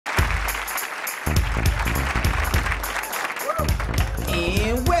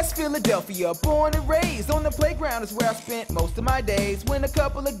in West Philadelphia, born and raised. On the playground is where I spent most of my days. When a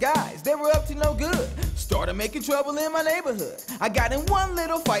couple of guys, they were up to no good, started making trouble in my neighborhood. I got in one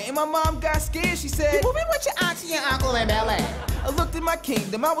little fight and my mom got scared. She said, "You moving with your auntie and uncle in Bel-Air." I looked at my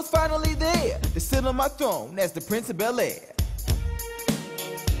kingdom, I was finally there to sit on my throne as the Prince of Bel-Air.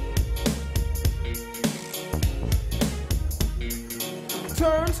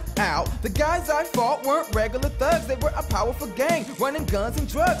 Turns out, the guys I fought weren't regular thugs. They were a powerful gang, running guns and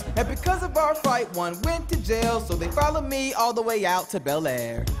drugs. And because of our fight, one went to jail, so they followed me all the way out to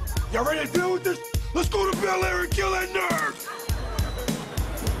Bel-Air. Y'all ready to deal with this? Let's go to Bel-Air and kill that nerd!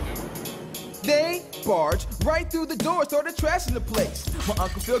 They barged right through the door, started trashing the place. My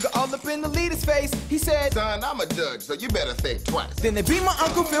Uncle Phil got all up in the leader's face. He said, "Son, I'm a judge, so you better think twice." Then they beat my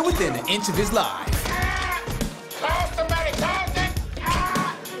Uncle Phil within an inch of his life. Call somebody, call them!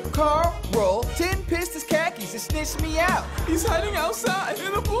 Car rolled, 10 pissed his khakis and snitched me out. He's hiding outside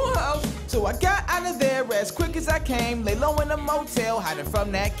in a pool house. So I got out of there as quick as I came, lay low in a motel, hiding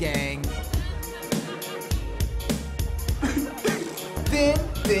from that gang. Then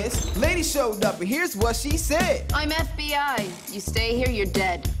this lady showed up, and here's what she said. "I'm FBI. You stay here, you're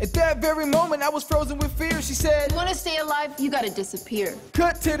dead. At that very moment, I was frozen with fear. She said, You want to stay alive, you gotta disappear."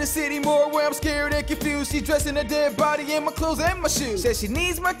 Cut to the city more where I'm scared and confused. She's dressing a dead body in my clothes and my shoes. Says she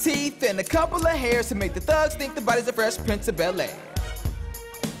needs my teeth and a couple of hairs to make the thugs think the body's a fresh Prince of Bel-Air.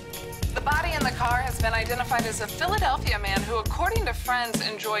 The body in the car has been identified as a Philadelphia man who, according to friends,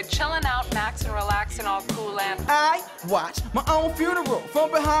 enjoyed chilling out, maxing, relaxing, all cool and... I watched my own funeral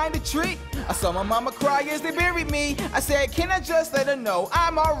from behind a tree. I saw my mama cry as they buried me. I said, "Can I just let her know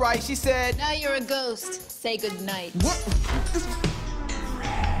I'm all right?" She said, "Now you're a ghost. Say goodnight." "What?"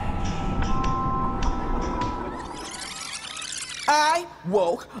 I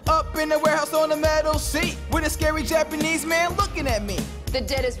woke up in the warehouse on a metal seat with a scary Japanese man looking at me. The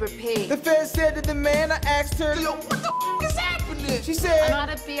debt is repaid. The Fed said to the man, I asked her, "Yo, what the is happening?" She said, "I'm not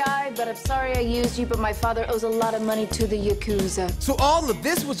FBI, but I'm sorry I used you, but my father owes a lot of money to the Yakuza." So all of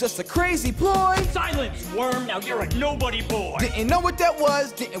this was just a crazy ploy. Silence, worm! Now you're a nobody boy! Didn't know what that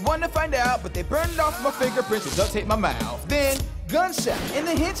was, didn't want to find out, but they burned off my fingerprints and duct taped my mouth. Then, gunshot and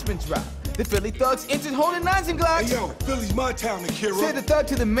the henchman dropped. The Philly thugs entered holding knives and glocks. Hey, yo, Philly's my town, Akira. Said the thug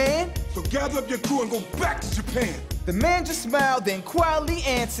to the man. So gather up your crew and go back to Japan. The man just smiled, then quietly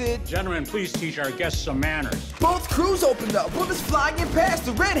answered, Gentlemen, please teach our guests some manners. Both crews opened up, bullets flying past.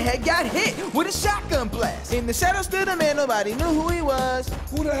 The redhead got hit with a shotgun blast. In the shadows stood a man, nobody knew who he was.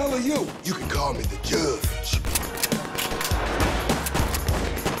 Who the hell are you? You can call me the judge.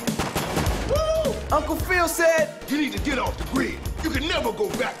 Woo! Uncle Phil said, You need to get off the grid. You can never go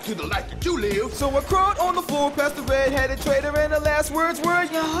back to the life that you lived. So I crawled on the floor past the red-headed traitor, and the last words were,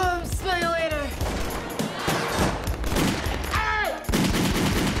 Yo, home, smell you later.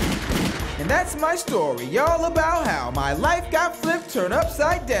 And that's my story, all about how my life got flipped, turned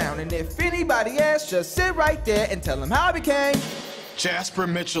upside down. And if anybody asks, just sit right there and tell them how I became Jasper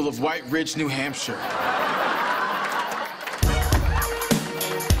Mitchell of White Ridge, New Hampshire.